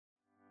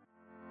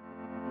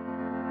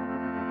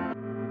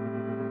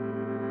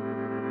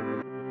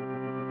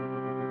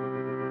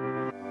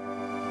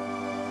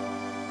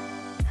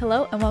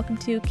Hello and welcome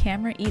to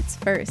Camera Eats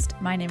First.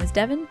 My name is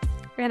Devin.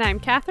 And I'm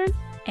Catherine.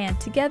 And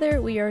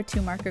together we are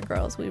two market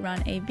girls. We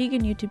run a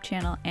vegan YouTube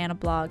channel and a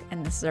blog,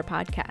 and this is our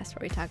podcast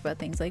where we talk about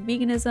things like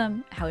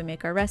veganism, how we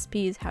make our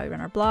recipes, how we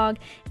run our blog,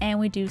 and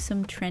we do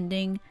some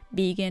trending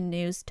vegan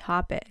news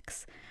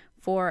topics.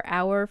 For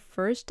our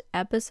first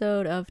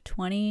episode of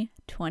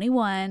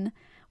 2021,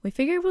 we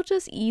figured we'll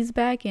just ease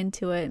back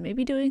into it,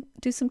 maybe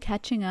do some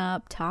catching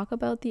up, talk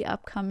about the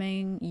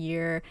upcoming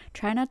year,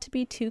 try not to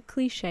be too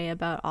cliche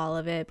about all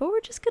of it, but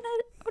we're just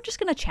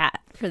gonna chat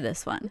for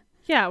this one.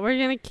 Yeah, we're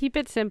gonna keep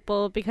it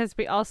simple because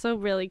we also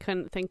really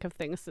couldn't think of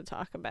things to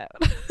talk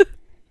about.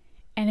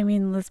 And I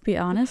mean, let's be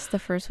honest, the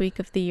first week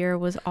of the year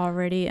was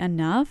already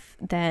enough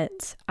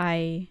that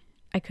I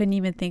couldn't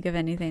even think of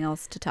anything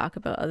else to talk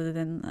about other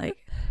than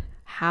like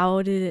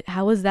how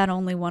was that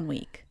only 1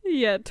 week?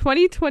 Yeah,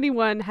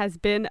 2021 has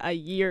been a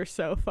year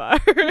so far.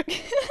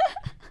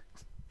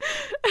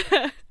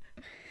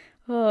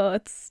 Oh,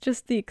 it's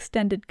just the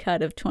extended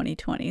cut of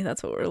 2020.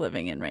 That's what we're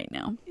living in right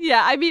now.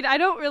 Yeah, I mean, I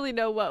don't really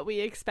know what we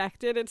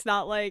expected. It's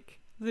not like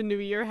the new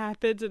year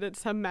happens and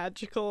it's some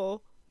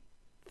magical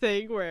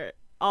thing where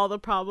all the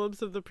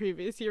problems of the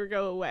previous year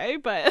go away,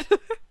 but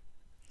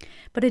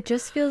but it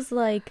just feels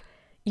like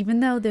even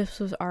though this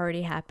was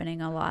already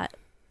happening a lot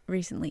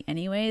recently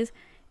anyways,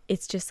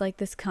 it's just like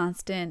this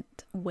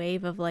constant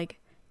wave of like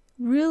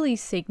really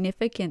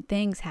significant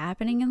things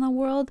happening in the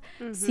world,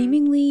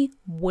 seemingly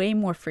way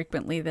more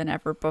frequently than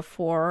ever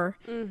before.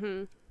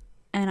 And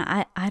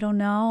I don't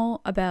know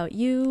about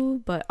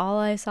you, but all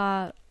I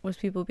saw was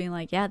people being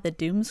like, yeah, the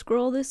doom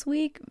scroll this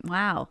week,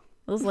 wow,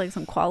 it was like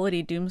some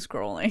quality doom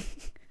scrolling.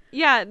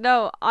 Yeah,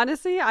 no,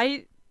 honestly,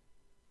 I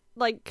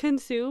like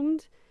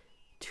consumed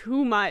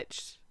too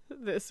much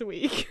this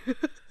week.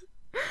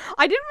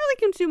 I didn't really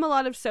consume a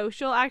lot of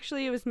social,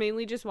 actually. It was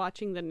mainly just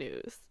watching the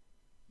news.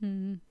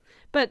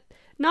 But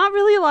not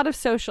really a lot of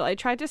social. I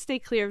tried to stay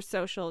clear of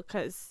social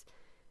because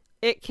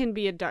it can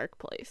be a dark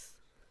place.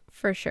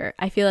 For sure.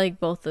 I feel like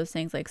both those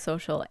things, like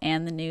social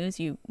and the news,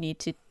 you need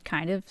to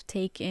kind of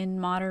take in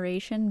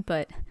moderation,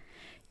 but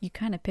you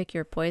kind of pick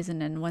your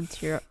poison, and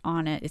once you're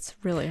on it, it's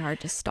really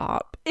hard to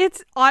stop.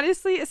 It's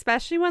honestly,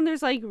 especially when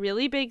there's like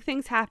really big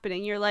things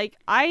happening, you're like,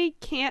 I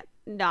can't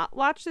not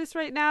watch this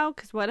right now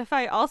because what if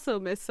I also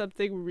miss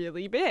something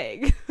really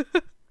big?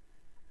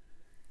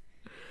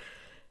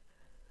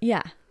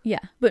 Yeah.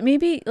 But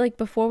maybe like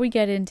before we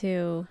get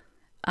into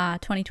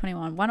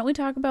 2021, why don't we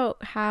talk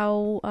about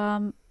how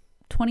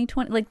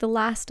 2020, like the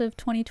last of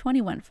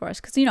 2020 went for us?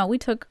 Because, you know, we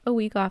took a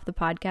week off the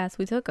podcast.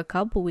 We took a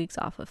couple weeks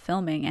off of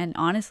filming. And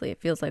honestly, it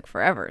feels like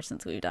forever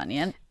since we've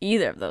done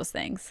either of those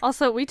things.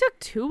 Also, we took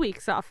 2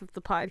 weeks off of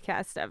the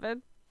podcast,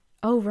 Evan.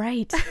 Oh,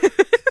 right.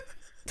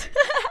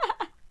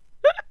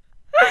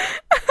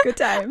 Good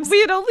times.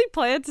 We had only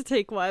planned to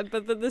take one,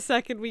 but then the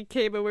second week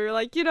came and we were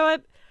like, you know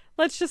what?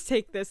 Let's just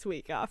take this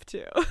week off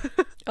too.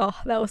 Oh,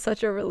 that was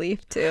such a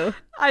relief too.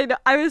 I know.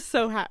 I was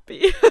so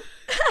happy.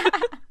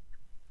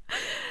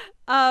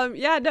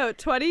 Yeah, no,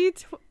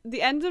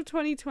 the end of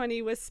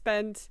 2020 was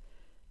spent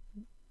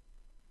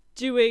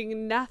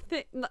doing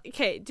nothing.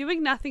 Okay,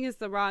 doing nothing is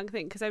the wrong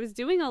thing because I was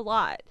doing a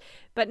lot,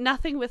 but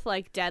nothing with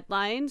like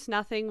deadlines,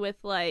 nothing with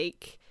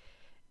like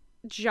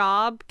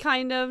job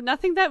kind of,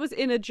 nothing that was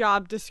in a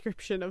job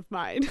description of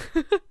mine.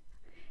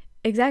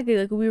 Exactly,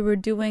 like we were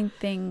doing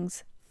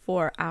things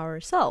for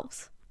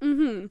ourselves.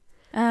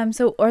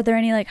 So are there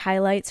any like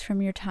highlights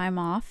from your time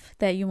off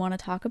that you want to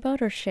talk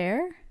about or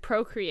share?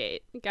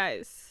 Procreate,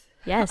 guys.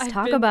 Yes,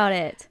 talk about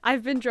it.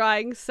 I've been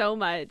drawing so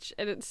much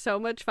and it's so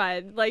much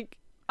fun. Like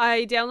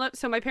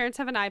so my parents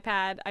have an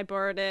iPad. I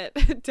borrowed it,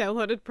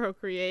 downloaded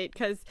Procreate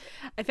because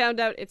I found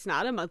out it's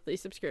not a monthly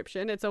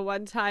subscription. It's a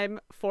one-time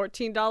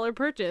 $14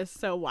 purchase.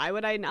 So why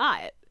would I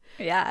not?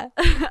 Yeah.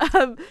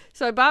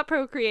 So I bought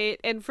Procreate,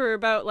 and for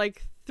about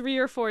like 3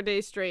 or 4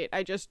 days straight,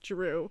 I just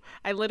drew.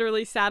 I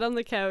literally sat on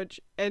the couch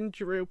and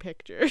drew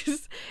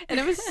pictures. And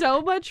it was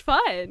so much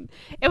fun.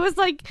 It was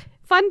like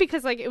fun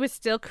because like it was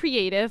still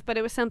creative, but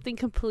it was something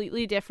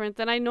completely different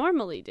than I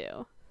normally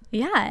do.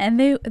 Yeah, and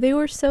they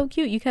were so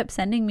cute. You kept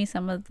sending me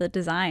some of the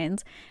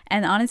designs,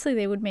 and honestly,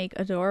 they would make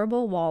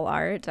adorable wall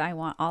art. I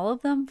want all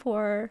of them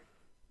for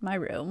my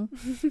room.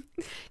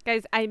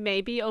 Guys, I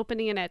may be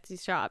opening an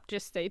Etsy shop.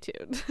 Just stay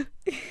tuned.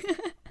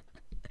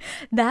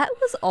 That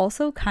was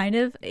also kind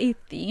of a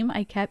theme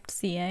I kept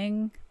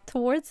seeing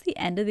towards the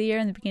end of the year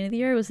and the beginning of the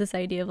year. Was this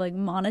idea of like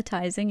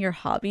monetizing your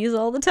hobbies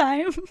all the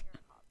time.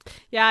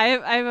 Yeah,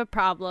 I have a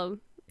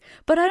problem.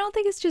 But I don't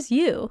think it's just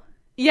you.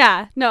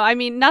 Yeah, no, I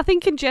mean, nothing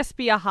can just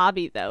be a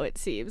hobby, though, it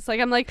seems. Like,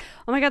 I'm like,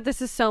 oh my God,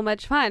 this is so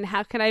much fun.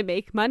 How can I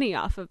make money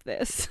off of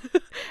this?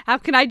 How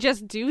can I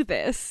just do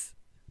this?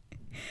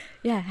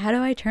 Yeah, how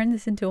do I turn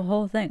this into a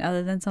whole thing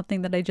other than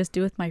something that I just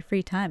do with my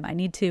free time? I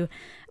need to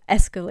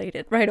escalate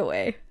it right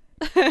away.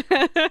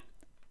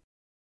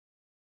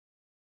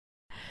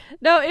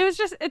 No,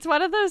 it's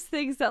one of those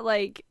things that,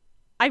 like,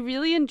 I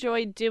really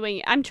enjoyed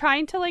doing. I'm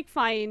trying to, like,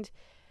 find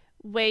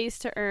ways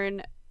to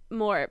earn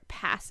more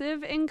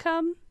passive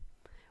income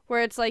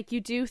where it's like you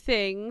do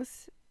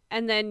things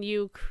and then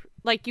you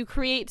like you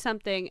create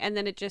something and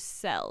then it just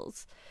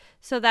sells,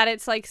 so that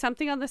it's like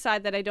something on the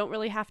side that I don't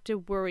really have to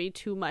worry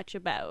too much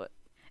about.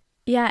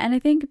 Yeah, and I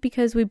think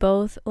because we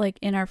both, like,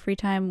 in our free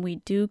time, we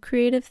do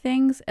creative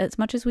things, as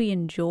much as we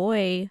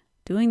enjoy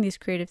doing these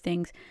creative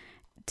things,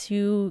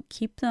 to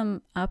keep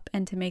them up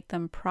and to make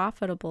them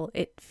profitable,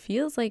 it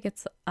feels like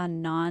it's a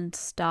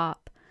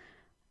non-stop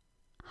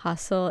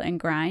hustle and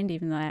grind,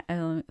 even though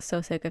I'm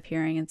so sick of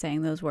hearing and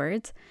saying those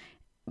words.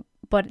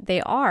 But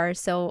they are.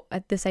 So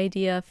this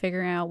idea of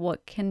figuring out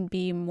what can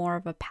be more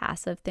of a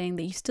passive thing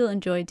that you still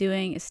enjoy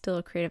doing is still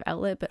a creative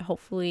outlet, but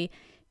hopefully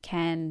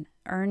can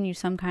earn you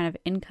some kind of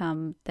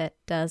income that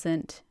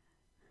doesn't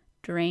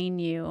drain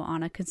you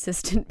on a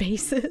consistent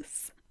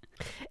basis.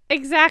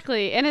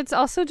 Exactly. And it's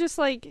also just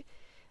like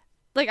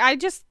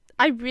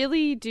I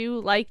really do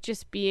like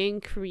just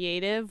being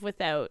creative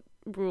without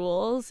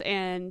rules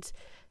and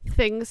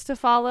things to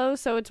follow.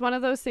 So it's one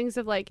of those things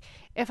of like,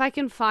 if I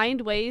can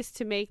find ways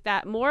to make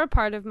that more a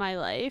part of my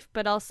life,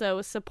 but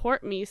also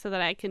support me so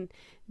that I can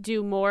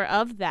do more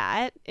of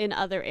that in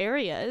other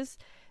areas,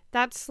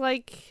 that's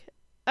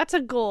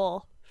a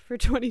goal for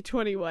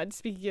 2021.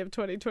 Speaking of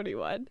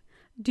 2021.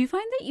 Do you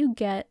find that you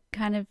get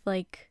kind of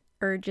like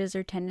urges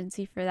or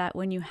tendency for that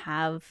when you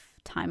have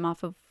time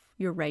off of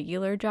your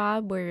regular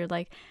job, where you're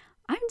like,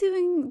 I'm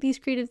doing these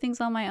creative things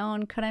on my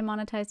own, could I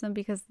monetize them?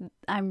 Because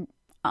I'm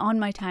on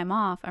my time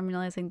off, I'm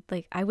realizing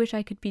like I wish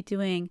I could be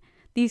doing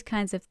these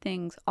kinds of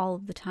things all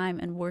of the time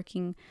and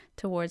working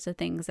towards the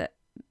things that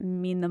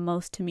mean the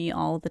most to me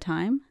all the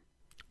time.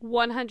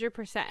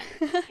 100%.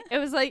 It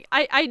was like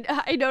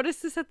I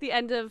noticed this at the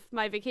end of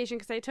my vacation,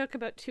 because I took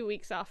about 2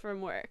 weeks off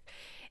from work,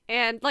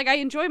 and like I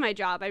enjoy my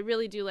job, I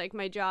really do like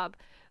my job,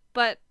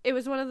 but it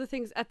was one of the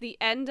things at the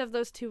end of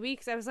those 2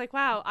 weeks I was like,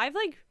 wow, I've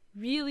like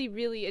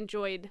really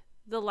enjoyed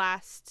the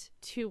last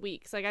 2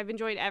 weeks. Like I've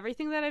enjoyed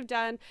everything that I've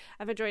done.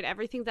 I've enjoyed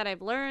everything that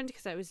I've learned,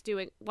 because I was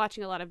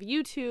watching a lot of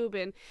YouTube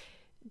and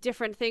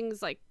different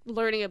things, like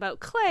learning about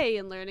clay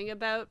and learning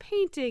about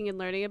painting and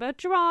learning about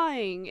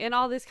drawing and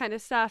all this kind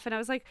of stuff. And I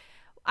was like,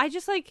 I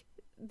just like,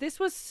 this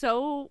was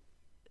so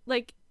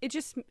like, it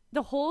just,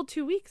 the whole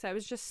 2 weeks I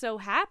was just so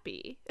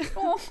happy.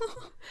 Not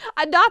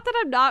that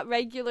I'm not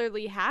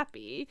regularly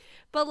happy,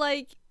 but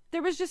like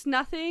there was just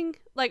nothing,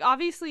 like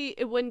obviously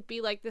it wouldn't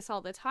be like this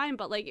all the time,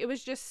 but like it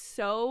was just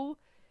so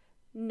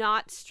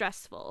not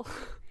stressful.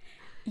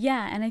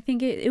 Yeah, and I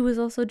think it was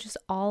also just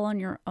all on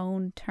your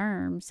own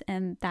terms,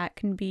 and that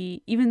can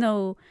be, even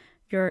though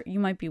you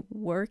might be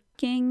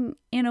working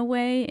in a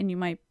way and you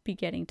might be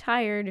getting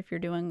tired if you're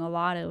doing a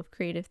lot of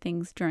creative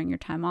things during your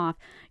time off,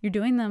 you're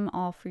doing them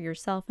all for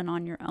yourself and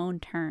on your own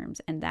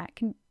terms, and that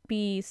can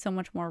be so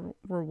much more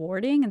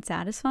rewarding and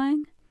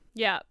satisfying.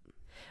 Yeah.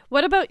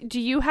 What about, do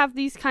you have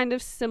these kind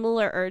of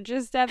similar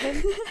urges,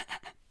 Devin?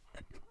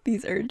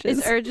 These urges.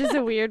 Is urges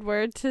a weird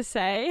word to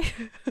say?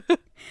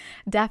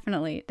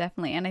 Definitely.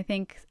 And I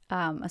think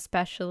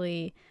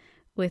especially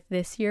with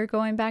this year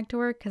going back to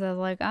work, because I was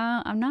like,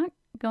 I'm not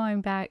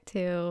going back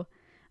to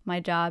my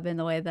job in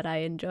the way that I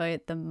enjoy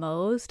it the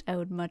most. I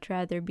would much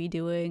rather be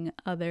doing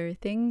other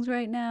things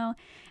right now.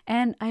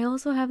 And I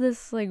also have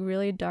this like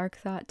really dark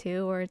thought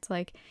too, where it's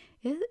like,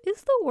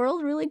 is the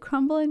world really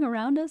crumbling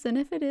around us? And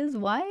if it is,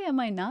 why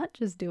am I not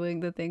just doing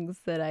the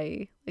things that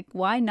I like?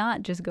 Why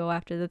not just go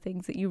after the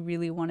things that you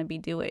really want to be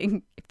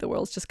doing if the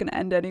world's just going to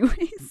end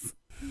anyways?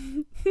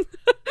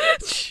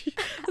 That's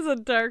a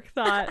dark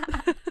thought.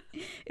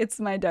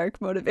 It's my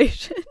dark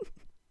motivation.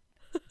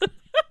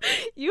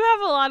 You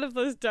have a lot of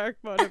those dark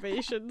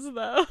motivations,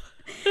 though.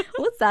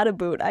 What's that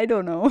about? I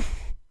don't know.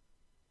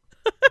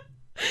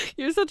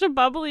 You're such a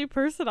bubbly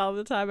person all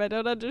the time. I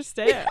don't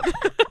understand.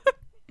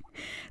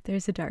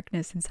 There's a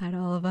darkness inside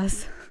all of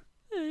us.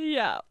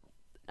 Yeah.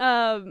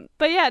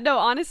 But yeah, no,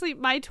 honestly,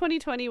 my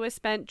 2020 was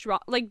spent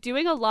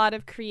doing a lot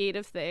of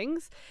creative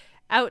things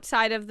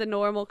outside of the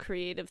normal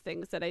creative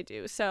things that I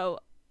do. So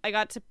I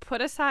got to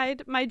put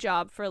aside my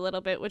job for a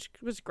little bit, which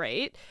was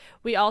great.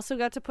 We also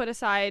got to put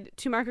aside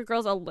Two Market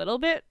Girls a little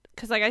bit,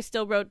 because like I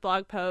still wrote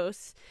blog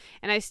posts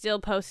and I still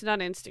posted on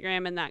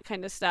Instagram and that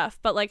kind of stuff.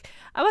 But like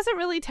I wasn't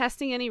really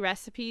testing any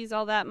recipes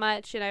all that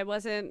much,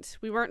 and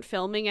we weren't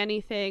filming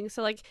anything.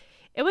 So like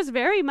it was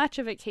very much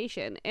a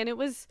vacation, and it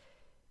was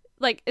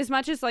like, as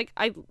much as like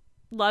I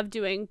love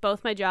doing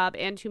both my job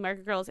and Two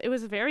Market Girls, it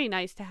was very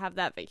nice to have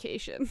that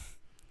vacation.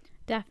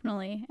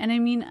 Definitely. And I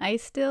mean, I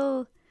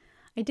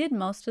did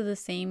most of the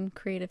same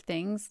creative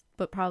things,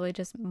 but probably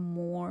just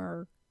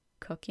more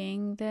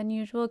cooking than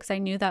usual, because I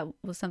knew that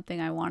was something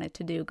I wanted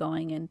to do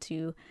going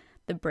into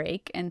the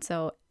break. And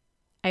so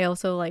I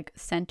also like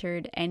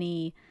centered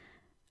any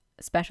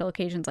special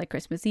occasions like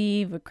Christmas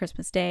Eve or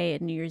Christmas Day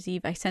and New Year's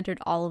Eve. I centered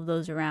all of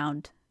those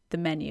around the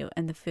menu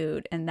and the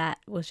food, and that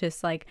was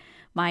just like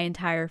my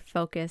entire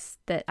focus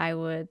that I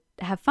would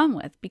have fun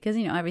with, because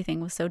you know everything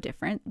was so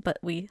different, but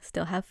we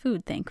still have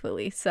food,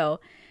 thankfully. So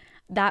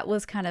that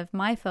was kind of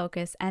my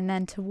focus. And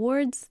then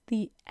towards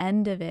the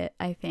end of it,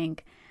 I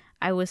think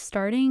I was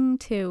starting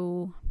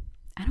to,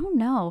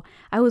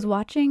 I was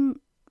watching,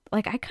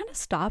 like I kind of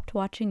stopped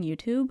watching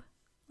YouTube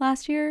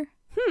last year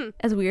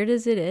As weird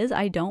as it is,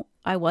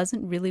 I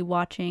wasn't really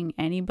watching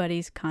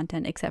anybody's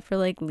content except for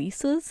like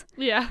Lisa's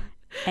Yeah.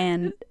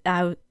 and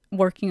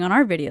working on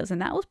our videos,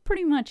 and that was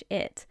pretty much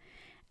it.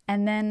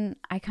 And then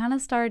I kind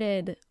of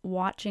started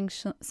watching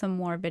some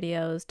more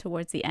videos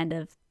towards the end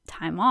of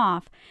time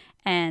off,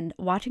 and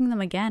watching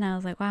them again, I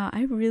was like, wow,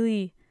 I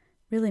really,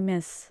 really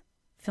miss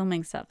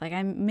filming stuff. Like,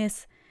 I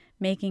miss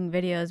making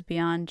videos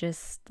beyond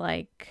just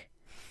like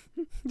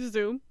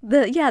Zoom.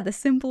 the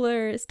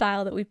simpler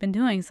style that we've been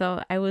doing.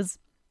 So I was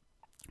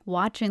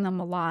watching them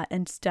a lot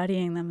and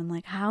studying them and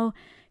like, how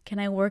can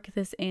I work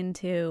this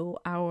into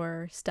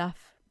our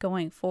stuff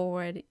going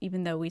forward,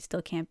 even though we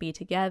still can't be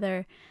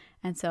together?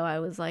 And so I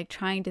was like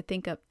trying to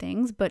think up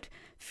things, but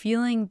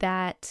feeling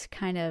that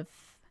kind of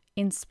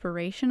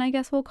inspiration, I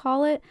guess we'll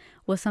call it,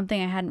 was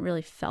something I hadn't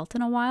really felt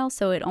in a while.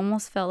 So it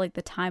almost felt like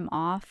the time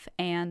off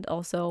and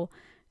also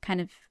kind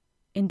of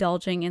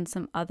indulging in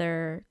some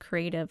other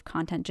creative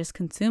content, just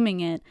consuming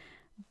it,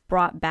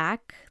 brought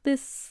back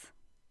this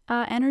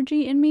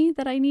energy in me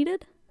that I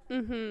needed.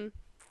 Mm-hmm.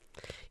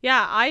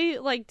 Yeah, I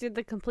like did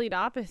the complete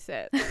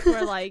opposite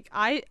where like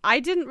I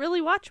didn't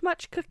really watch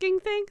much cooking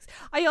things.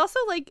 I also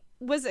like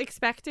was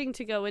expecting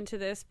to go into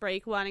this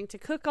break wanting to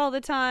cook all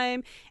the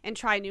time and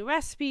try new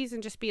recipes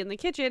and just be in the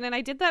kitchen, and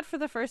I did that for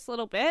the first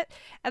little bit,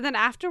 and then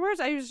afterwards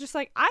I was just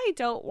like, I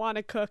don't want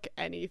to cook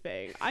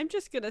anything. I'm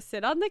just going to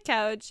sit on the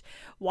couch,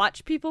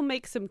 watch people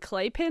make some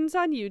clay pins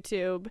on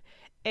YouTube,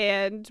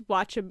 and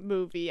watch a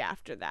movie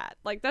after that.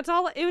 Like, that's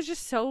all. It was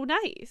just so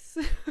nice.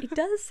 It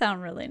does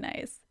sound really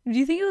nice. Do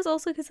you think it was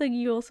also because like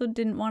you also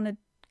didn't want to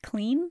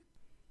clean?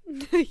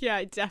 Yeah,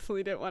 I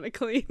definitely didn't want to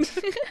clean.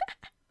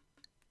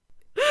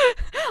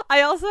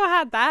 I also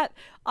had that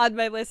on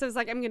my list. I was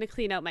like, I'm going to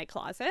clean out my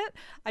closet.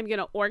 I'm going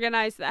to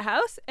organize the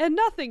house, and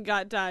nothing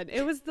got done.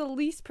 It was the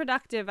least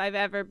productive I've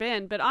ever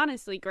been, but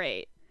honestly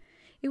great.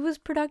 It was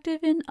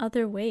productive in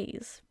other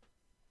ways.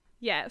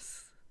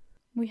 Yes.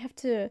 We have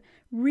to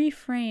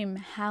reframe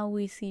how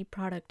we see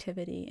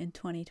productivity in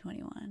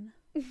 2021.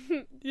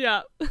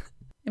 Yeah.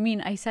 I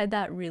mean, I said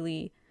that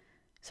really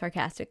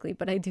sarcastically,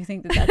 but I do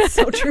think that that's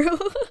so true.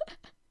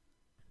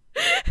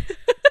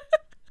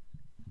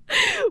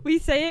 We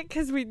say it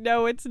because we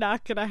know it's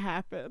not going to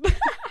happen.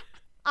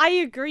 I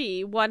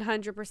agree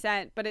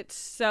 100%, but it's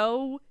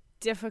so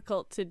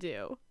difficult to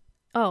do.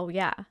 Oh,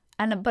 yeah.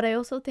 But I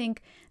also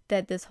think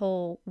that this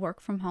whole work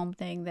from home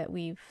thing that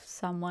we've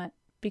somewhat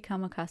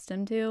become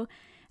accustomed to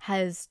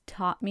has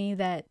taught me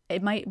that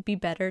it might be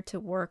better to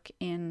work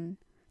in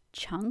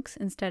chunks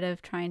instead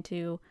of trying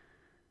to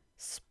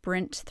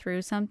sprint through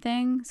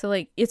something. So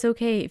like, it's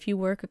okay if you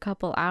work a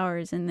couple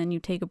hours and then you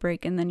take a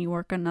break and then you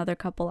work another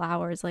couple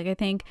hours. Like, I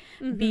think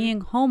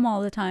being home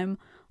all the time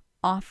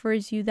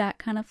offers you that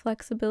kind of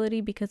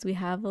flexibility because we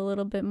have a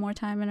little bit more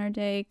time in our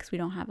day, because we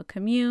don't have a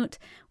commute,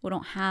 we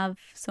don't have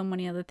so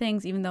many other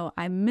things. Even though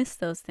I miss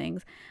those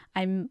things,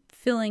 I'm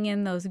filling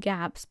in those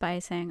gaps by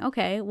saying,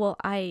 okay, well,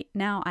 I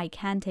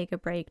can take a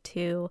break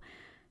to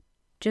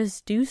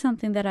just do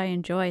something that I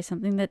enjoy,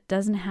 something that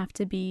doesn't have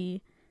to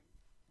be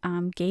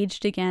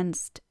gauged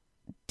against,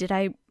 did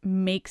I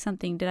make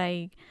something, did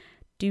I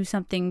do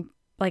something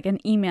like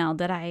an email,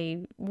 did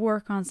I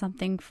work on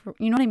something for,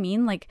 you know what I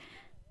mean? Like,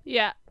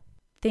 yeah,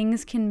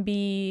 things can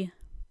be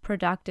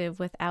productive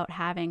without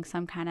having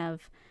some kind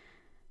of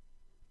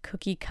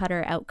cookie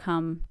cutter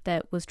outcome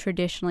that was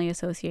traditionally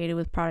associated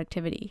with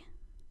productivity.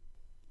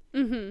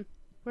 We're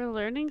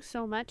learning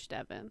so much,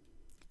 Devin.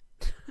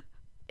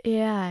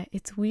 Yeah,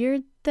 it's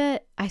weird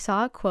that I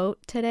saw a quote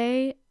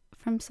today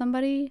from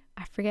somebody.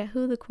 I forget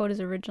who the quote is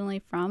originally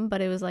from,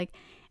 but it was like,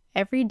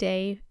 every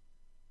day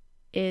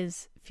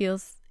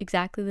feels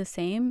exactly the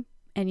same,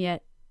 and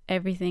yet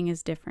everything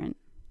is different.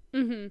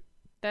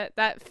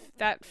 That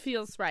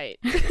feels right.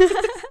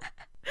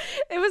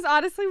 It was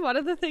honestly one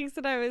of the things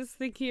that I was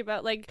thinking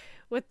about, like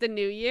with the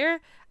new year.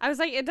 I was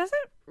like, it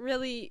doesn't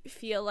really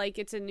feel like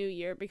it's a new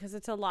year because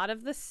it's a lot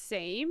of the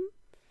same.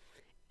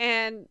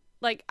 And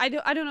like, I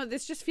don't know,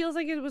 this just feels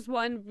like it was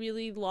one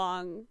really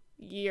long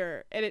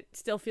year, and it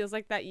still feels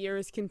like that year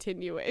is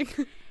continuing.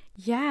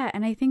 Yeah,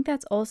 and I think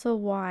that's also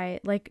why,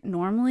 like,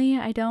 normally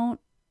I don't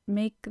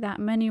make that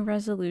many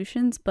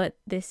resolutions, but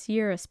this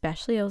year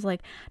especially, I was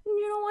like,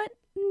 you know what?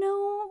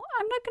 No,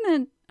 I'm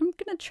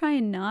gonna try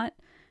and not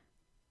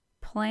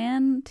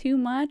plan too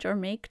much or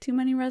make too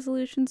many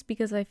resolutions,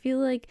 because I feel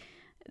like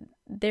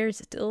there's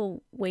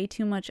still way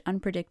too much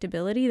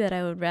unpredictability that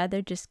I would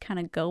rather just kind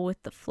of go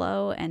with the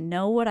flow and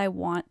know what I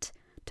want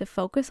to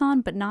focus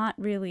on, but not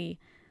make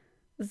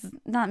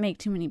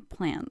too many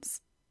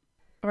plans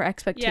or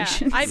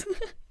expectations.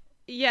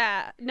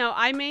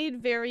 I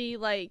made very,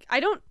 like,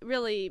 I don't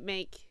really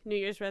make New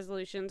Year's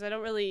resolutions. I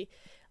don't really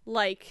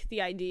like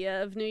the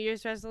idea of New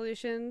Year's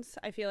resolutions.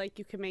 I feel like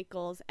you can make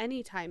goals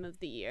any time of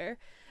the year.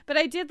 But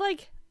I did,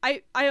 like,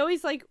 I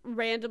always, like,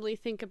 randomly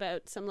think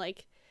about some,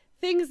 like,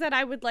 things that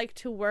I would like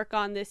to work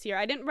on this year.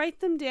 I didn't write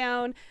them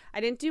down.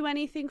 I didn't do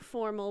anything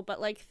formal,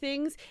 but, like,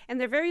 things, and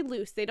they're very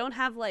loose. They don't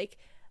have, like,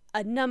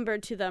 a number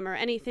to them or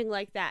anything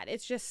like that.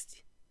 It's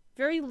just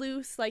very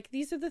loose. Like,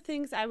 these are the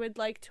things I would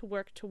like to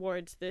work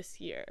towards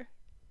this year.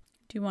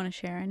 Do you want to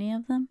share any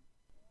of them?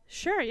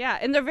 Sure, yeah.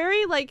 And they're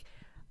very, like,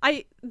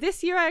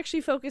 this year I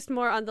actually focused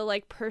more on the,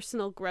 like,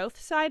 personal growth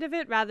side of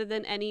it rather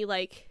than any,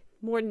 like,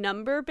 more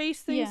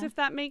number-based things, if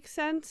that makes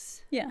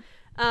sense. Yeah.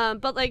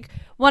 But, like,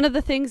 one of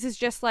the things is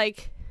just,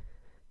 like,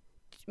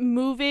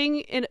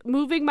 moving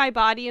my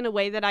body in a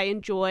way that I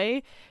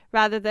enjoy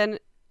rather than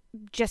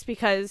just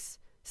because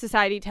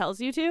society tells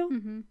you to.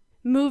 Mm-hmm.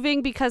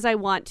 Moving because I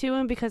want to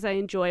and because I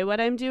enjoy what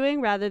I'm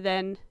doing rather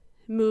than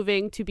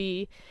moving to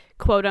be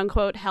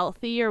quote-unquote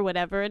healthy or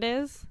whatever it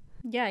is.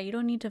 Yeah, you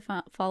don't need to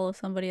follow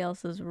somebody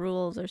else's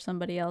rules or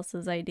somebody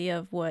else's idea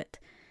of what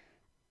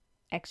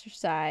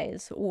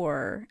exercise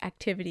or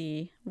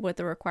activity, what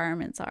the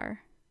requirements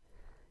are.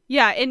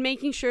 Yeah, and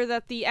making sure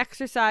that the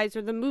exercise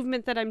or the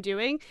movement that I'm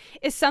doing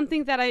is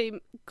something that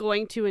I'm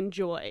going to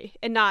enjoy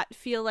and not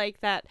feel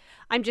like that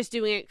I'm just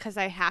doing it because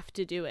I have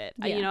to do it.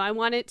 Yeah. I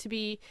want it to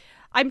be,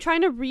 I'm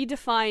trying to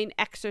redefine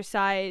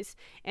exercise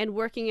and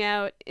working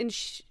out and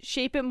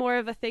shape it more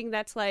of a thing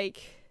that's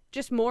like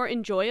just more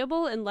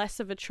enjoyable and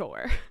less of a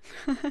chore.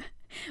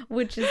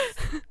 Which is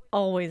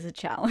always a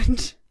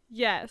challenge.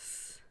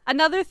 Yes.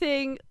 Another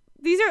thing,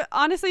 these are,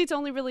 honestly, it's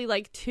only really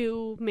like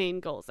 2 main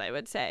goals, I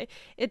would say.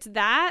 It's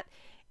that,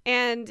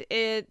 and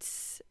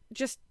it's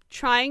just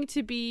trying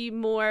to be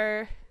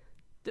more,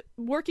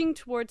 working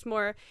towards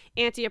more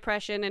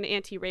anti-oppression and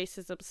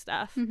anti-racism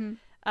stuff in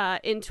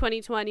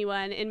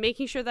 2021, and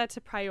making sure that's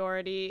a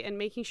priority and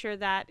making sure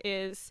that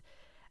is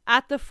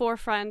at the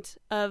forefront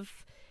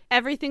of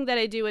everything that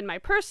I do in my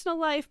personal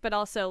life, but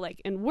also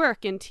like in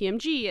work and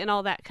TMG and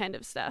all that kind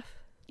of stuff.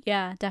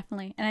 Yeah,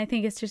 definitely. And I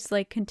think it's just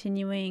like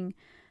continuing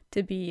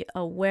to be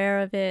aware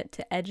of it,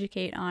 to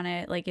educate on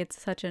it. Like,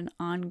 it's such an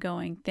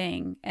ongoing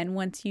thing. And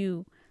once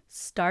you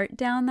start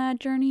down that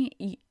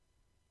journey,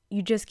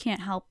 you just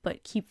can't help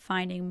but keep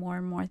finding more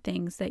and more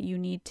things that you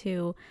need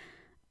to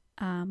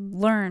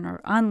learn or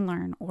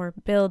unlearn or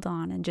build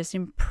on and just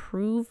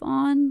improve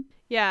on.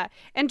 Yeah.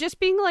 And just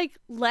being like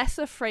less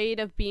afraid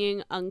of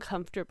being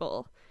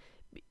uncomfortable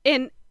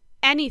in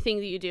anything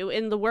that you do,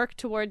 in the work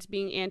towards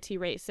being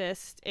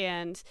anti-racist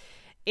and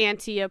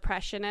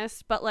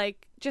anti-oppressionist, but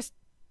like just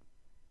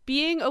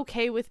being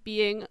okay with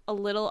being a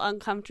little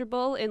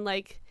uncomfortable and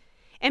like,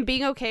 and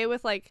being okay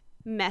with like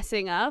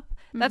messing up.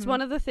 That's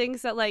one of the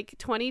things that like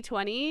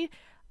 2020,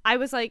 I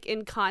was like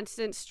in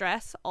constant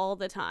stress all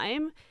the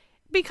time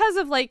because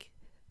of like,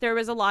 there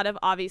was a lot of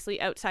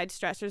obviously outside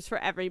stressors for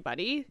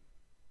everybody.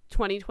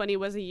 2020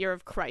 was a year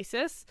of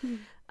crisis.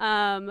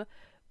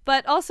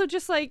 But also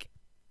just like,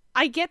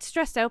 I get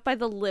stressed out by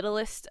the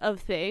littlest of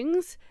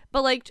things,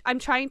 but like I'm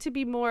trying to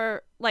be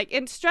more like,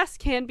 and stress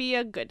can be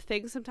a good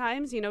thing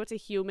sometimes, you know, it's a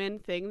human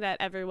thing that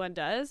everyone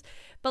does,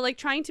 but like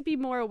trying to be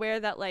more aware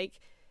that like,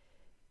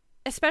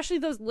 especially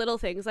those little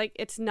things, like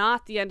it's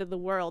not the end of the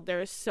world.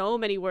 There are so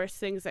many worse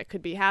things that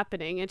could be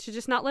happening, and to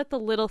just not let the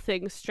little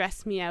things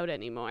stress me out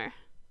anymore.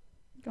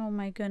 Oh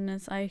my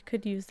goodness, I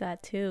could use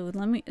that too.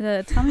 Let me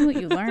tell me what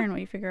you learn,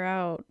 what you figure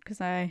out, because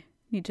I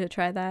need to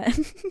try that.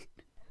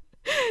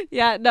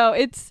 Yeah, no,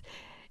 it's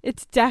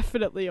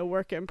definitely a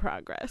work in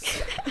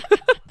progress.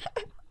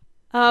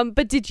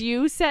 But did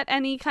you set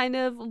any kind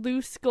of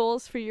loose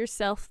goals for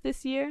yourself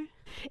this year?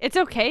 It's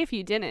okay if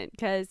you didn't,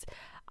 because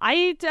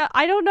I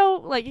don't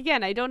know, like,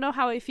 again, I don't know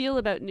how I feel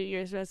about New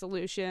Year's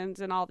resolutions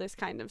and all this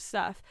kind of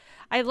stuff.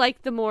 I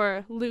like the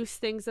more loose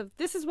things of,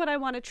 this is what I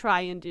want to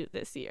try and do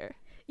this year.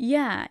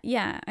 Yeah,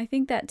 I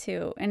think that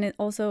too. And it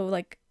also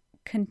like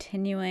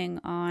continuing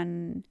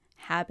on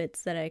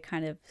habits that I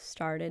kind of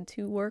started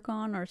to work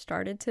on or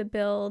started to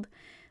build,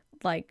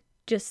 like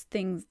just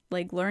things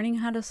like learning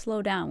how to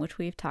slow down, which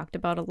we've talked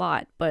about a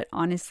lot. But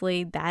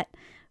honestly, that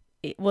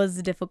it was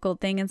a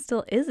difficult thing and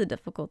still is a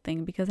difficult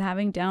thing, because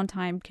having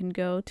downtime can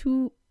go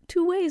two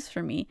ways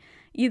for me,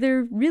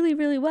 either really,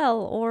 really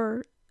well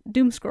or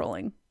doom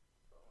scrolling.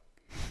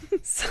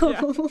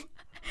 So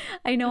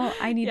I know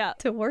I need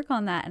to work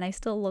on that, and I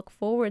still look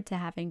forward to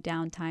having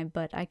downtime,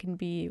 but I can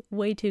be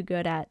way too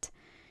good at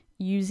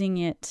using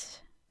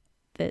it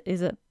that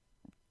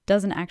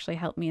doesn't actually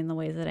help me in the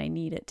ways that I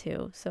need it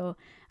to. So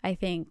I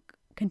think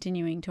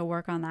continuing to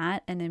work on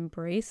that and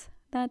embrace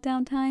that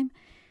downtime,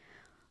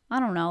 I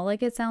don't know,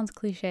 like it sounds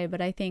cliche, but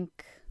I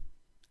think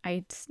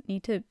I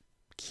need to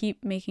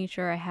keep making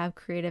sure I have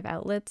creative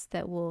outlets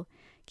that will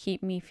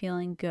keep me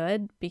feeling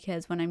good,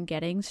 because when I'm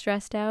getting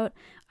stressed out,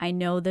 I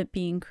know that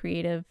being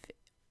creative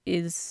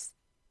is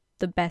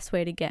the best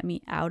way to get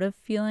me out of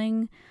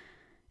feeling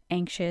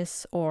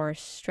anxious or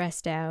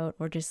stressed out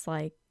or just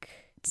like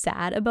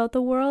sad about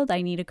the world.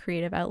 I need a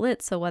creative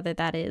outlet. So whether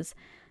that is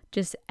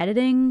just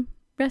editing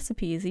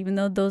recipes, even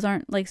though those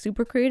aren't like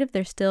super creative,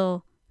 they're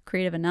still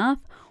creative enough,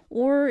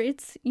 or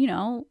it's, you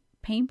know,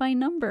 paint by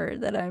number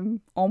that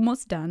I'm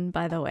almost done,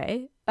 by the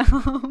way.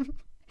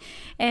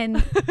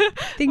 And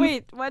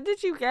wait, when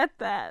did you get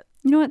that?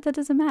 You know what? That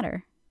doesn't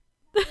matter.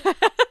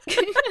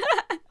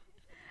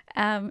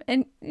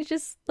 And it's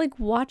just like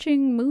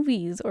watching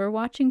movies or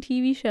watching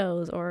TV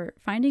shows or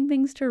finding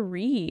things to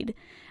read.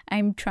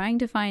 I'm trying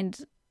to find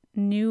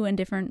new and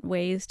different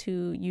ways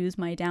to use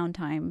my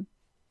downtime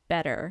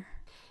better.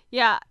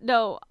 Yeah,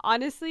 no,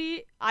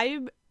 honestly,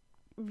 I'm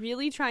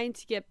really trying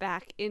to get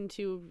back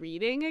into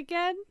reading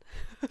again.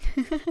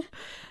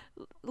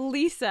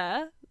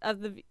 Lisa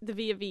of the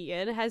Via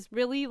Vegan has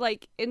really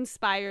like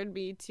inspired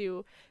me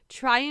to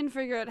try and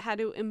figure out how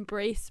to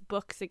embrace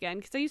books again,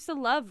 because I used to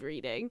love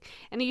reading,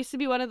 and it used to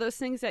be one of those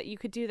things that you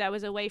could do that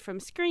was away from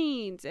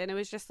screens, and it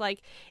was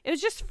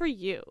just for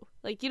you.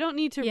 Like, you don't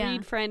need to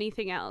read for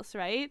anything else,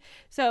 right?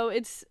 So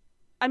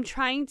I'm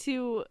trying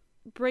to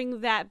bring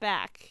that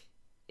back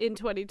in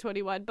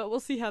 2021, but we'll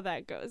see how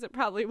that goes. It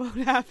probably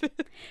won't happen.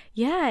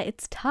 Yeah,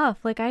 it's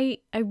tough. Like, I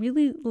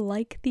really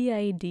like the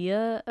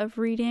idea of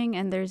reading,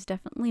 and there's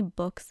definitely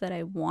books that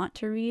I want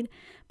to read,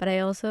 but I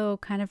also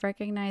kind of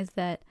recognize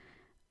that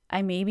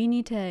I maybe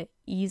need to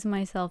ease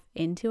myself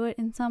into it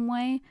in some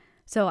way.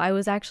 So I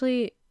was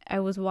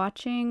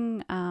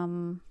watching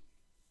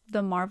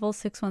the Marvel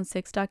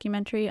 616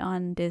 documentary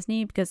on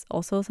Disney, because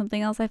also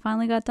something else I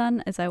finally got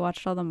done is I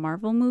watched all the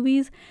Marvel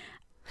movies.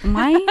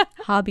 My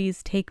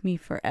hobbies take me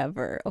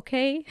forever,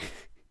 okay?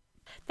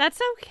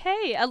 That's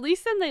okay. At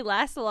least then they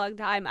last a long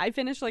time. I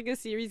finish like a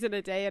series in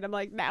a day and I'm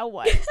like, now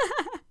what?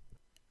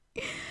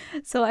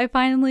 So I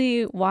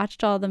finally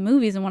watched all the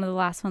movies, and one of the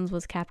last ones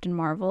was Captain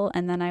Marvel,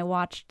 and then I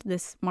watched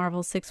this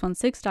Marvel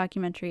 616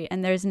 documentary,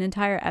 and there's an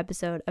entire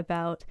episode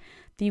about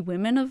the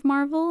women of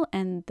Marvel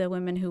and the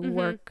women who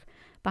work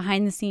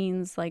behind the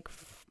scenes, like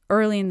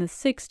early in the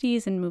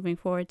 60s and moving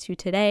forward to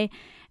today.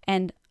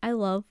 And I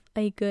love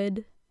a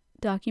good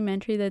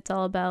documentary that's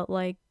all about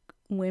like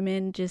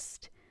women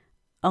just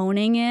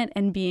owning it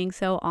and being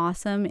so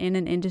awesome in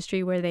an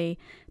industry where they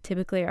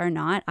typically are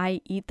not. I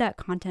eat that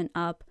content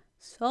up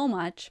so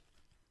much.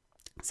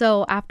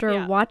 So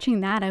after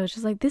watching that, I was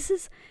just like, this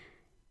is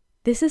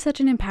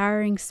such an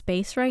empowering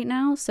space right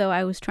now. So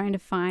I was trying to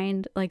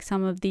find like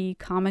some of the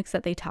comics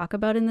that they talk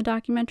about in the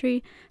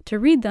documentary to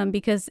read them,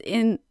 because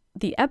in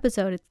the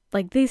episode, it's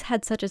like these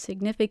had such a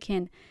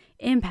significant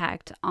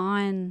impact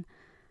on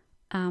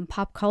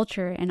pop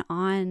culture and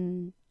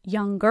on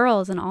young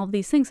girls and all of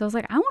these things. So I was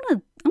like, I want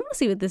to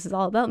see what this is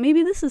all about.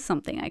 Maybe this is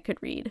something I could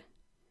read.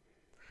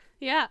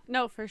 Yeah,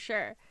 no, for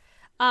sure.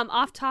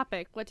 Off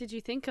topic, what did you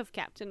think of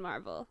Captain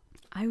Marvel?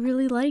 I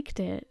really liked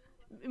it.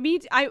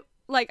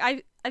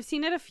 I've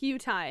seen it a few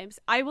times.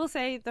 I will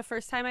say the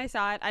first time I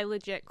saw it, I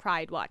legit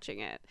cried watching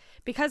it,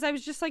 because I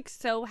was just like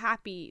so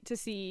happy to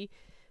see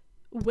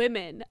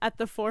women at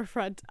the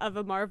forefront of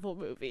a Marvel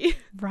movie.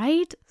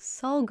 Right?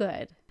 So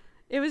good.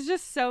 It was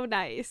just so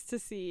nice to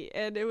see,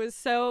 and it was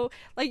so,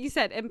 like you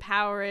said,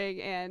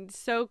 empowering and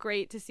so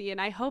great to see,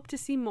 and I hope to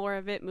see more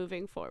of it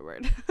moving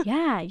forward.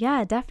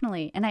 Yeah,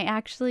 definitely. And I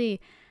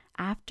actually,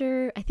 I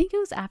think it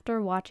was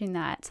after watching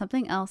that,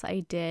 something else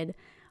I did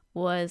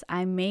was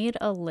I made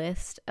a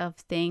list of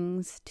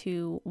things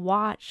to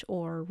watch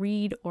or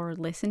read or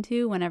listen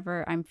to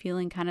whenever I'm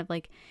feeling kind of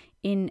like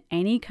in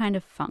any kind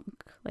of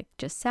funk, like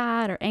just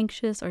sad or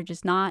anxious or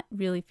just not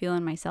really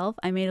feeling myself.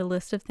 I made a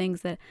list of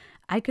things that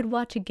I could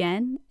watch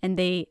again, and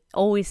they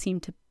always seem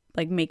to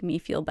like make me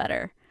feel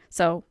better.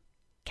 So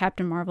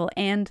Captain Marvel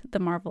and the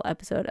Marvel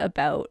episode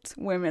about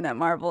women at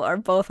Marvel are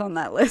both on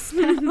that list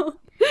now.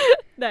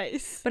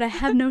 Nice. But I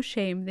have no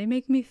shame. They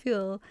make me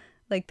feel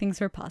like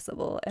things are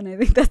possible, and I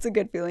think that's a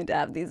good feeling to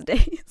have these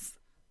days.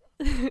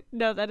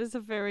 No, that is a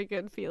very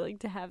good feeling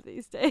to have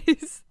these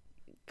days.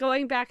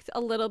 Going back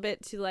a little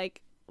bit to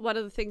like one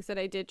of the things that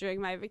I did during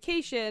my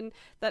vacation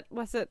that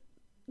wasn't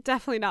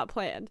definitely not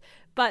planned,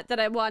 but that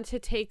I want to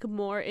take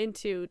more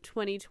into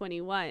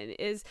 2021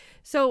 is,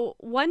 so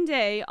one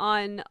day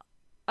on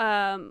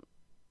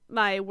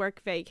my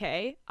work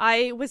vacay,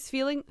 I was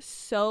feeling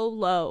so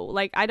low.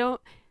 Like I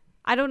don't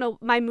know,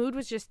 my mood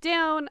was just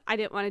down. I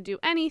didn't want to do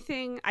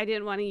anything. I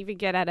didn't want to even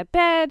get out of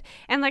bed.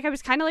 And like I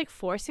was kind of like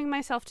forcing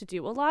myself to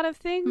do a lot of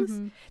things.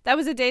 Mm-hmm. That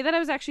was a day that I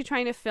was actually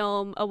trying to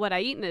film a What I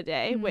Eat in a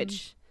Day,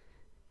 which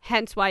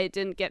hence why it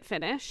didn't get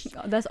finished.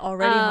 That's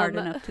already hard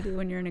enough to do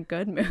when you're in a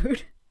good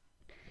mood.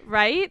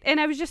 Right? And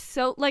I was just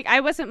so like, I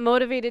wasn't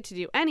motivated to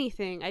do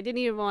anything. I didn't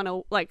even want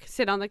to like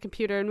sit on the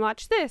computer and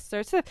watch this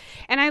or so.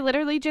 And I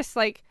literally just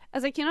like, I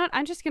was like, you know what?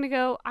 I'm just going to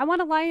go, I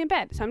want to lie in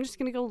bed. So I'm just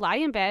going to go lie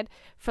in bed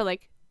for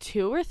like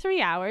 2 or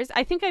 3 hours.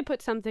 I think I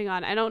put something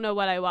on. I don't know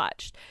what I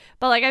watched.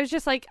 But like, I was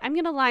just like, I'm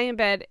going to lie in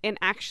bed and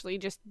actually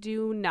just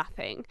do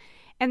nothing.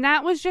 And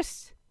that was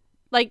just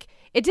like,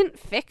 it didn't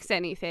fix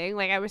anything.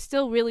 Like I was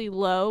still really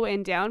low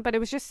and down, but it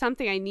was just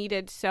something I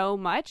needed so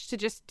much, to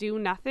just do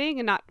nothing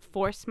and not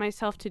force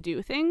myself to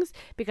do things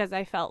because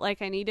I felt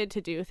like I needed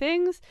to do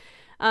things.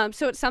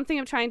 So it's something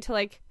I'm trying to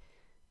like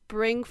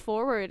bring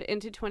forward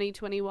into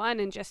 2021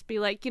 and just be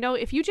like, you know,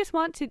 if you just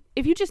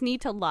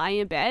need to lie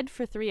in bed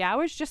for 3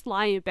 hours, just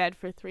lie in bed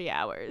for 3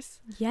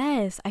 hours.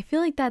 Yes, I feel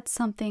like that's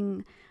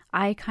something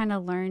I kind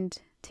of learned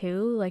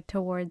too, like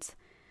towards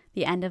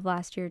the end of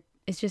last year.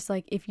 It's just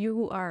like, if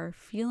you are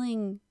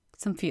feeling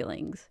some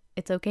feelings,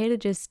 it's okay to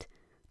just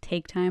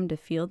take time to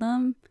feel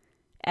them.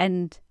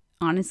 And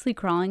honestly,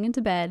 crawling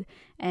into bed,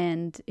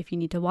 and if you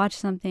need to watch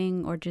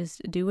something or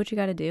just do what you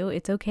got to do,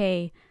 it's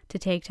okay to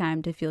take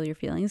time to feel your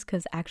feelings,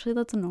 because actually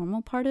that's a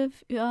normal part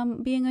of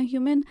being a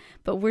human,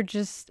 but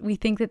we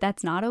think that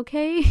that's not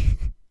okay.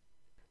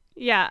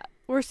 Yeah,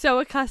 we're so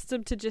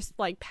accustomed to just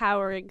like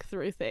powering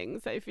through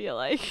things, I feel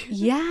like.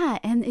 Yeah,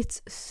 and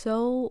it's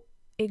so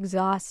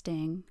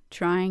exhausting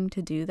trying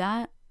to do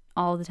that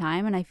all the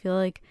time, and I feel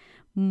like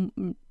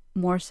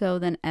more so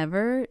than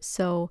ever.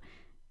 So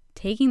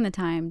taking the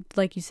time,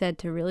 like you said,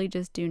 to really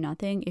just do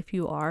nothing if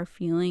you are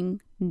feeling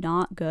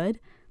not good,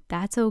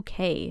 that's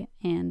okay.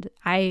 And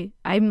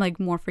I'm like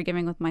more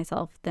forgiving with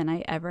myself than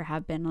I ever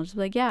have been. I'll just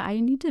be like, yeah, I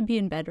need to be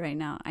in bed right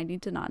now. I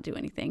need to not do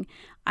anything.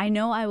 I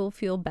know I will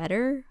feel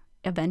better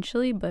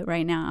eventually, but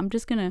right now I'm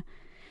just gonna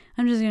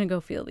go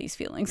feel these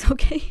feelings,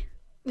 okay?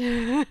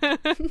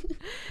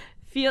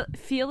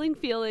 Feeling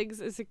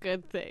feelings is a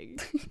good thing.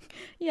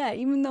 Yeah,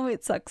 even though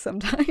it sucks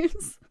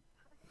sometimes.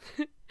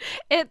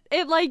 It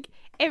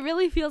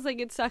really feels like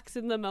it sucks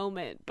in the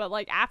moment, but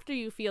like after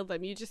you feel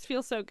them, you just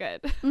feel so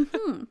good.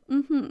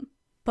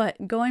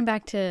 But going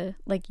back to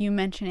like you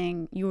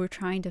mentioning you were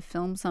trying to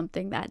film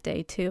something that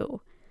day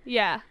too.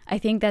 Yeah. I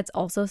think that's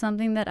also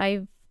something that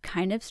I've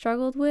kind of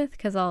struggled with,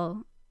 because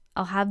I'll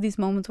have these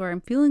moments where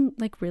I'm feeling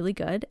like really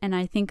good and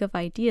I think of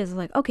ideas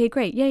like, okay,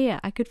 great. Yeah,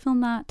 I could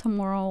film that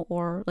tomorrow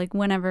or like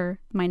whenever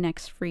my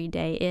next free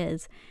day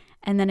is.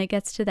 And then it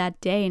gets to that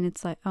day and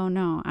it's like, oh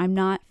no, I'm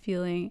not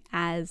feeling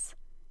as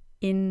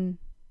in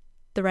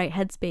the right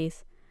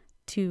headspace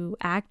to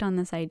act on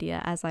this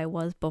idea as I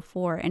was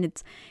before. And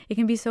it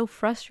can be so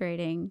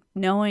frustrating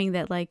knowing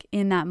that like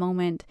in that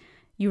moment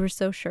you were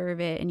so sure of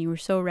it and you were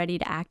so ready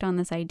to act on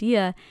this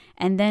idea,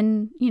 and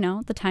then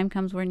the time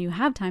comes when you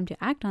have time to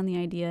act on the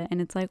idea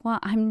and it's like, well,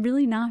 I'm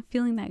really not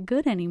feeling that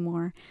good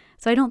anymore,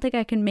 so I don't think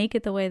I can make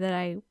it the way that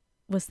I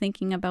was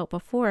thinking about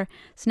before,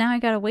 so now I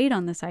gotta wait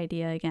on this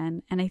idea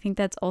again. And I think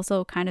that's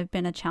also kind of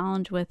been a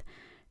challenge with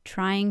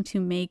trying to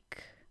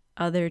make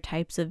other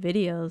types of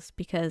videos,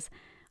 because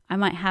I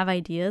might have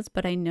ideas,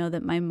 but I know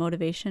that my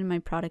motivation, my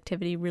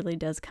productivity really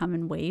does come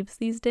in waves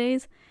these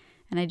days,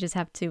 and I just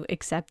have to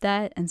accept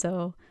that. And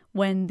so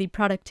when the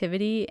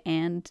productivity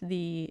and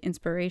the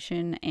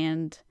inspiration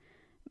and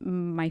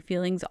my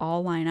feelings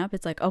all line up,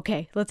 it's like,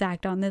 okay, let's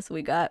act on this.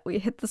 We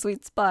hit the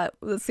sweet spot.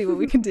 Let's see what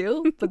we can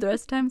do. But the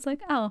rest of the time it's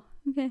like, oh,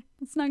 okay,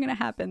 it's not gonna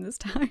happen this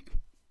time.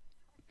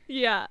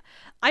 Yeah,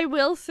 I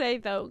will say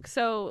though,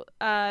 so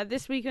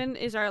this weekend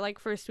is our like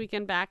first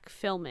weekend back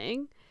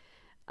filming,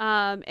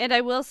 and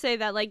I will say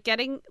that like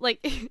getting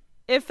like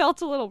it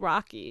felt a little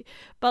rocky,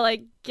 but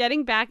like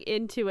getting back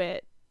into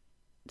it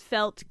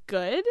felt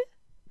good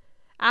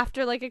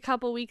after like a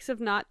couple weeks of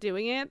not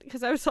doing it,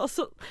 because I was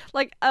also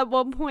like at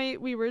one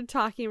point we were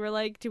talking, we're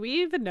like, do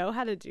we even know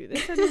how to do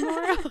this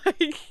anymore?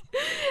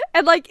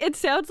 And like it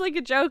sounds like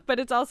a joke, but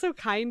it's also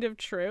kind of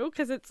true,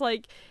 because it's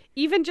like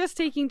even just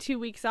taking 2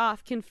 weeks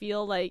off can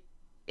feel like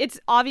it's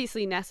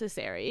obviously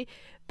necessary,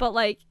 but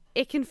like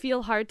it can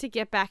feel hard to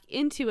get back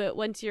into it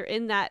once you're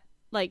in that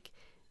like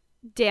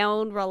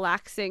down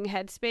relaxing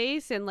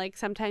headspace, and like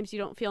sometimes you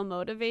don't feel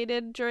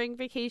motivated during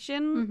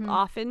vacation.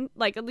 Often,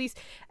 like at least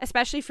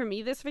especially for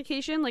me this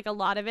vacation, like a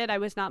lot of it I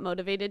was not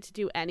motivated to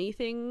do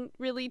anything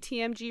really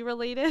TMG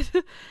related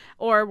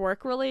or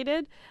work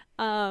related,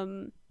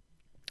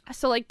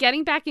 so like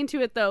getting back into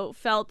it though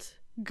felt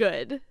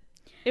good.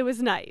 It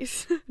was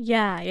nice.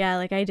 yeah,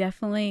 like I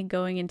definitely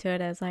going into it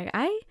as like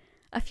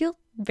I feel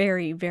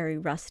very, very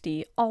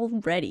rusty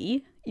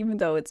already, even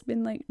though it's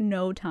been like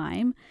no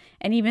time.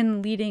 And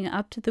even leading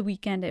up to the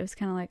weekend, it was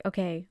kind of like,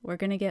 okay, we're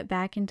going to get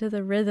back into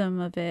the rhythm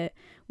of it,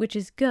 which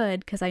is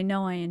good because I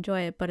know I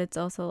enjoy it, but it's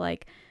also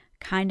like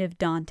kind of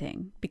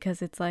daunting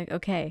because it's like,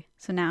 okay,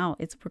 so now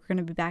we're going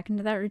to be back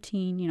into that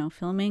routine,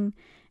 filming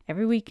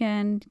every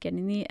weekend,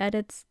 getting the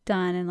edits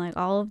done and like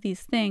all of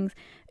these things.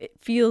 It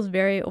feels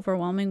very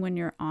overwhelming when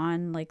you're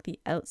on like the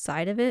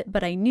outside of it,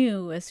 but I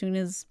knew as soon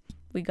as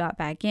we got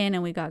back in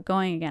and we got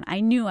going again,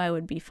 I knew I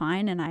would be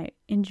fine and I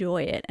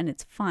enjoy it and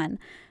it's fun.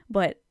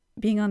 But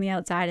being on the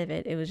outside of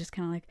it, it was just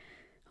kind of like,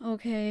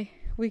 okay,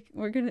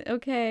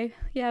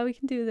 yeah, we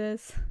can do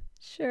this.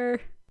 Sure.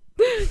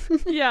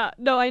 Yeah,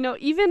 no, I know.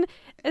 Even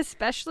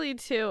especially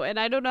too, and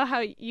I don't know how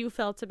you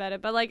felt about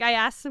it, but like I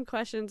asked some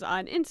questions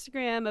on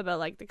Instagram about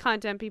like the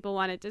content people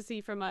wanted to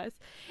see from us,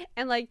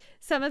 and like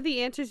some of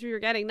the answers we were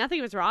getting,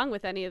 nothing was wrong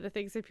with any of the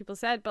things that people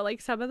said, but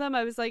like some of them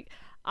I was like,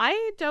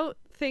 I don't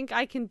think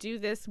I can do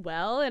this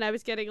well, and I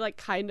was getting like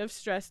kind of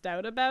stressed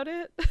out about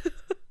it.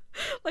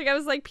 Like I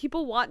was like,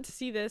 people want to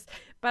see this,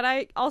 but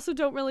I also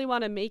don't really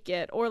want to make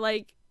it, or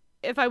like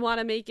if I want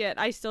to make it,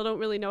 I still don't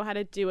really know how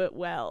to do it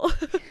well.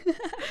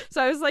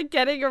 So I was like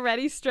getting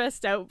already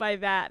stressed out by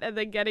that, and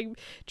then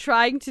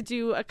trying to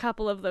do a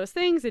couple of those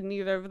things and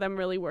neither of them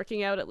really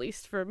working out, at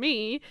least for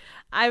me.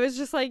 I was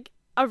just like,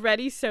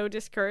 already so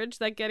discouraged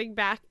that getting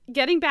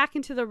back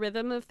into the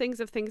rhythm of things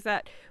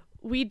that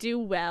we do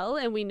well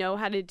and we know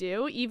how to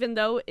do, even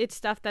though it's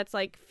stuff that's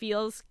like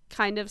feels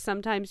kind of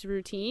sometimes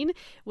routine,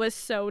 was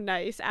so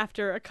nice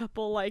after a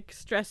couple like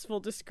stressful,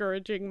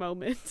 discouraging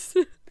moments.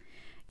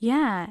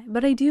 Yeah,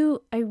 but I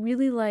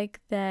really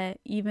like that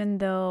even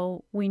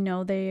though we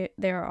know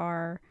there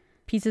are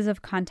pieces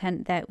of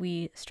content that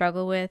we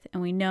struggle with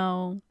and we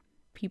know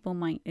people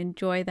might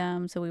enjoy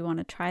them, so we want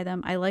to try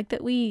them. I like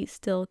that we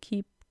still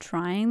keep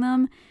trying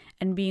them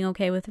and being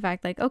okay with the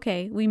fact like,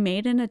 okay, we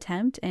made an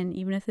attempt, and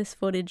even if this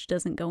footage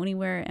doesn't go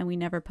anywhere and we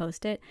never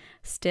post it,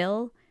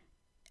 still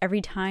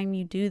every time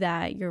you do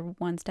that, you're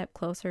one step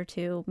closer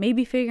to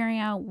maybe figuring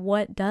out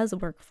what does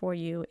work for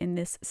you in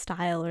this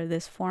style or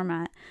this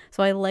format.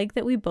 So I like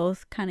that we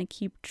both kind of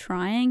keep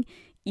trying,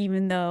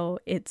 even though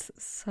it's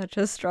such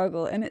a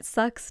struggle and it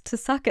sucks to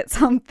suck at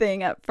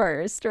something at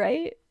first,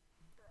 right?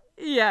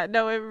 Yeah,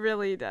 no, it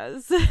really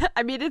does.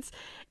 I mean, it's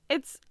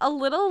a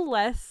little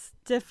less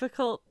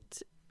difficult,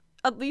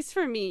 at least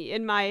for me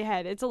in my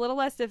head. It's a little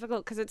less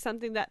difficult because it's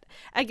something that,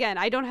 again,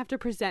 I don't have to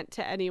present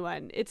to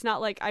anyone. It's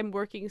not like I'm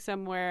working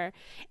somewhere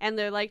and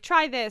they're like,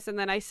 try this, and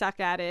then I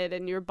suck at it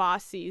and your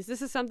boss sees.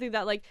 This is something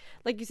that like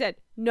you said,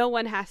 no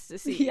one has to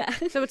see. Yeah.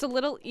 So it's a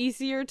little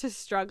easier to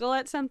struggle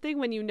at something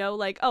when you know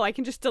like, oh, I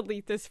can just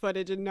delete this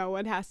footage and no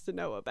one has to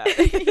know about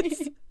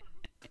it.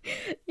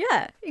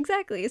 Yeah,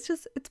 exactly. It's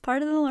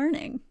part of the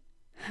learning.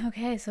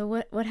 Okay, so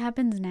what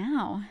happens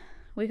now?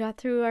 We got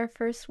through our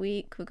first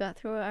week. We got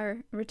through our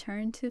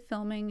return to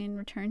filming and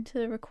return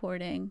to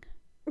recording.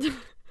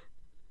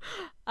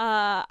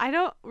 I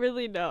don't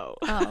really know.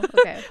 Oh,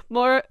 okay.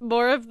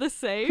 More of the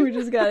same. We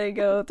just gotta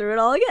go through it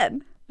all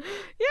again.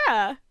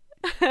 Yeah.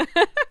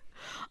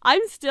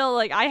 I'm still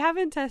like, I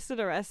haven't tested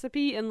a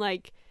recipe in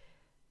like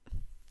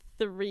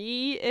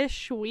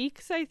 3-ish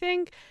weeks, I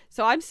think.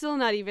 So I'm still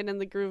not even in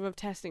the groove of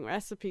testing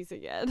recipes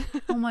again.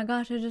 Oh my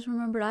gosh, I just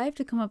remembered I have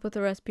to come up with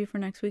a recipe for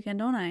next weekend,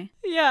 don't I?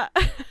 Yeah.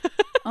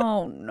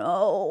 Oh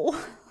no.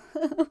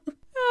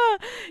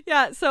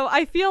 Yeah, so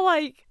I feel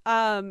like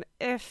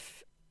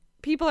if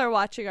people are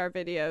watching our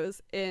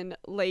videos in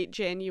late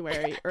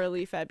January,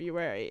 early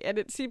February, and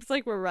it seems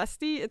like we're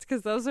rusty, it's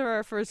because those are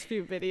our first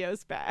few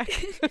videos back.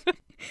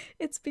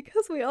 It's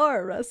because we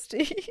are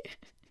rusty.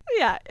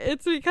 Yeah,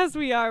 it's because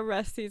we are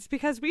rusty. It's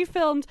because we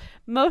filmed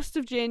most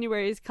of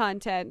January's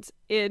content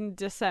in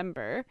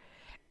December,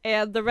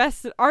 and the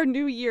rest of our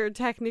new year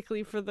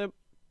technically for the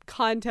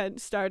content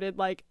started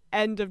like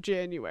end of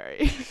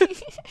January.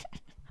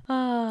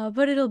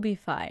 But it'll be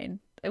fine.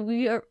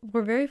 We're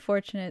very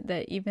fortunate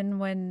that even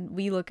when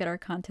we look at our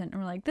content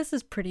and we're like, this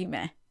is pretty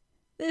meh,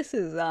 this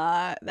is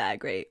not that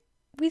great,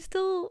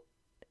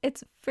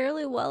 it's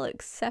fairly well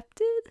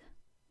accepted.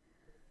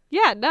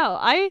 Yeah, no,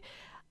 I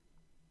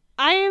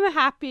am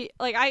happy.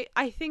 Like,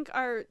 I think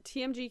our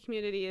TMG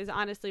community is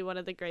honestly one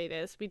of the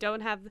greatest. We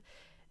don't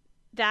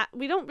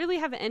really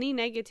have any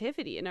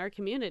negativity in our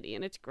community,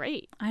 and it's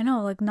great. I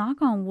know, like,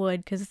 knock on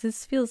wood, because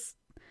this feels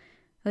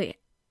like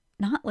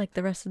not like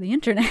the rest of the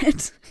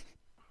internet.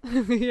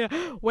 Yeah,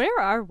 where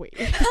are we?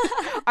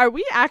 Are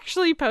we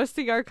actually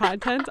posting our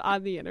content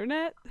on the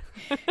internet?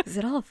 Is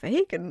it all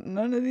fake and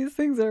none of these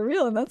things are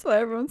real, and that's why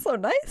everyone's so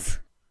nice?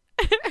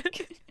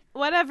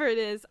 Whatever it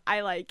is,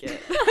 I like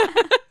it.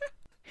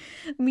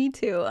 Me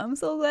too. I'm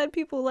so glad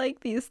people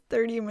like these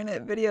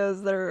 30-minute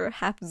videos that are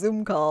half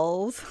Zoom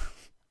calls.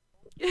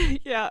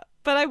 Yeah,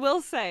 but I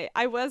will say,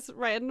 I was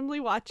randomly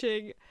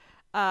watching,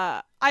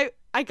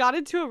 I got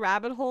into a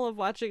rabbit hole of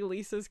watching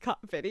Lisa's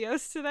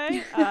videos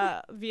today,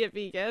 via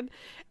Vegan,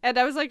 and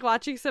I was like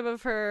watching some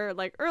of her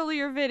like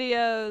earlier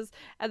videos,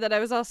 and then I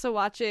was also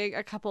watching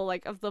a couple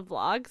like of the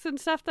vlogs and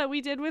stuff that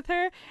we did with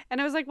her,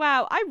 and I was like,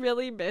 wow, I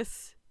really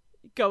miss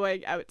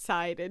going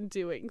outside and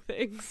doing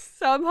things.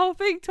 So I'm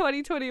hoping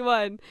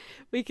 2021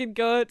 we can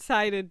go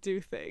outside and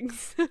do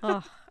things.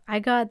 Oh, I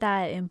got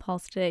that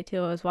impulse today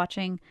too. I was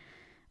watching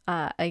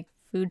a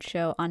food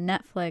show on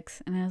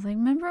Netflix, and I was like,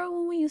 remember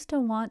when we used to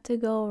want to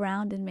go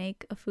around and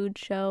make a food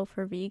show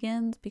for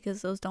vegans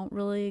because those don't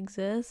really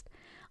exist?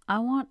 I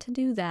want to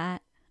do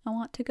that. I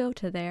want to go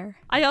to there.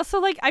 I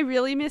also I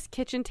really miss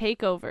kitchen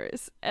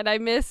takeovers, and I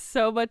miss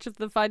so much of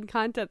the fun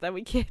content that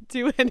we can't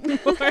do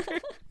anymore.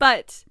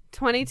 But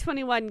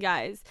 2021,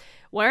 guys,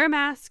 wear a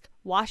mask,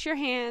 wash your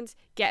hands,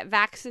 get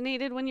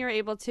vaccinated when you're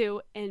able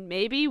to, and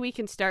maybe we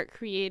can start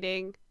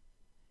creating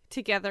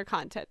together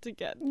content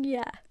again.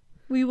 Yeah.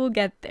 We will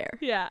get there.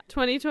 Yeah.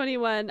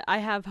 2021, I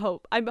have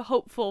hope. I'm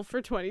hopeful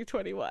for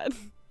 2021.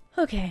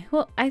 Okay,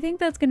 well, I think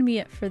that's going to be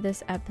it for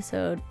this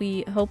episode.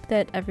 We hope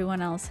that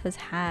everyone else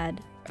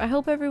I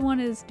hope everyone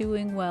is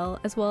doing well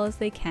as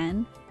they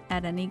can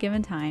at any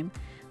given time.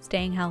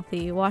 Staying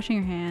healthy, washing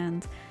your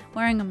hands,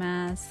 wearing a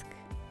mask,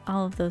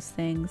 all of those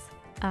things.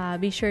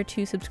 Be sure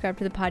to subscribe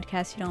to the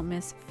podcast so you don't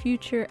miss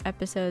future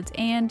episodes,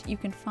 and you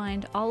can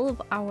find all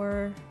of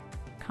our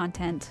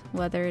content,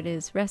 whether it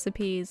is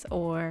recipes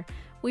or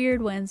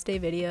Weird Wednesday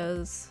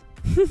videos,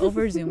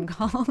 over Zoom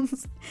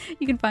calls.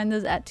 You can find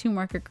those at 2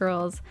 Market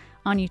Girls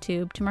on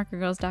YouTube,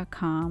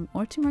 2marketgirls.com,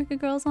 or 2 Market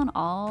Girls on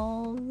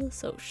all the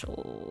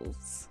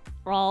socials.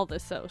 All the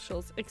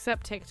socials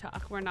except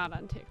TikTok. We're not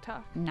on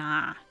TikTok.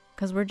 Nah,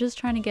 because we're just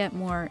trying to get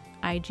more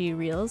IG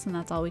reels, and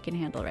that's all we can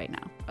handle right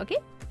now. Okay?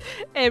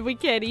 And we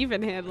can't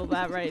even handle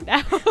that right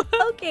now.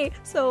 Okay,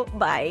 so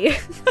bye.